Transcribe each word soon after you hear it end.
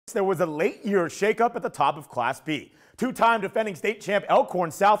There was a late-year shakeup at the top of Class B. Two-time defending state champ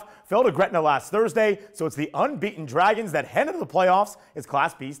Elkhorn South fell to Gretna last Thursday, so it's the unbeaten Dragons that head into the playoffs as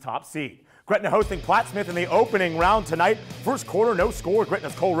Class B's top seed. Gretna hosting Plattsmouth in the opening round tonight. First quarter, no score.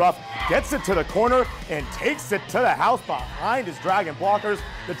 Gretna's Cole Ruff gets it to the corner and takes it to the house behind his Dragon blockers.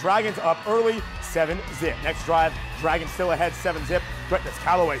 The Dragons up early, 7-zip. Next drive, Dragons still ahead, 7-zip. Gretna's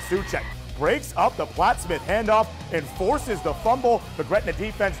Callaway Suchek breaks up the Plattsmouth handoff and forces the fumble. The Gretna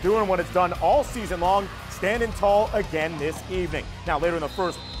defense doing what it's done all season long, standing tall again this evening. Now later in the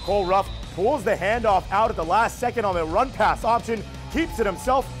first, Cole Ruff pulls the handoff out at the last second on the run pass option, keeps it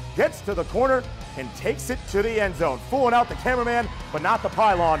himself, gets to the corner, and takes it to the end zone. Fooling out the cameraman, but not the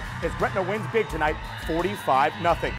pylon, as Gretna wins big tonight, 45-0.